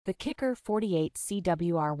The KICKER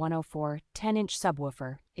 48CWR104 10-inch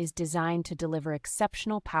subwoofer is designed to deliver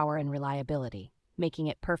exceptional power and reliability, making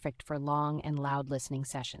it perfect for long and loud listening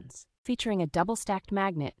sessions. Featuring a double-stacked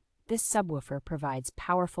magnet, this subwoofer provides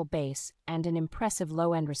powerful bass and an impressive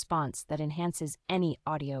low-end response that enhances any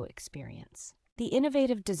audio experience. The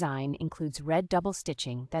innovative design includes red double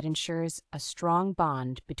stitching that ensures a strong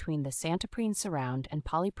bond between the Santoprene surround and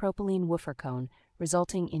polypropylene woofer cone,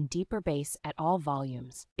 resulting in deeper bass at all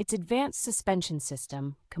volumes. Its advanced suspension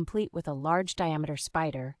system, complete with a large diameter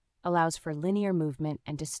spider, allows for linear movement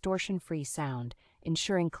and distortion-free sound,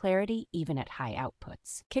 ensuring clarity even at high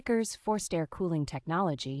outputs. KICKER's forced air cooling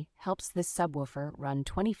technology helps this subwoofer run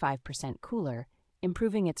 25% cooler,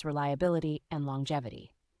 improving its reliability and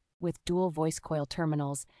longevity. With dual voice coil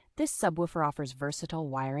terminals, this subwoofer offers versatile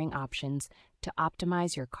wiring options to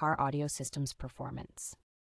optimize your car audio system's performance.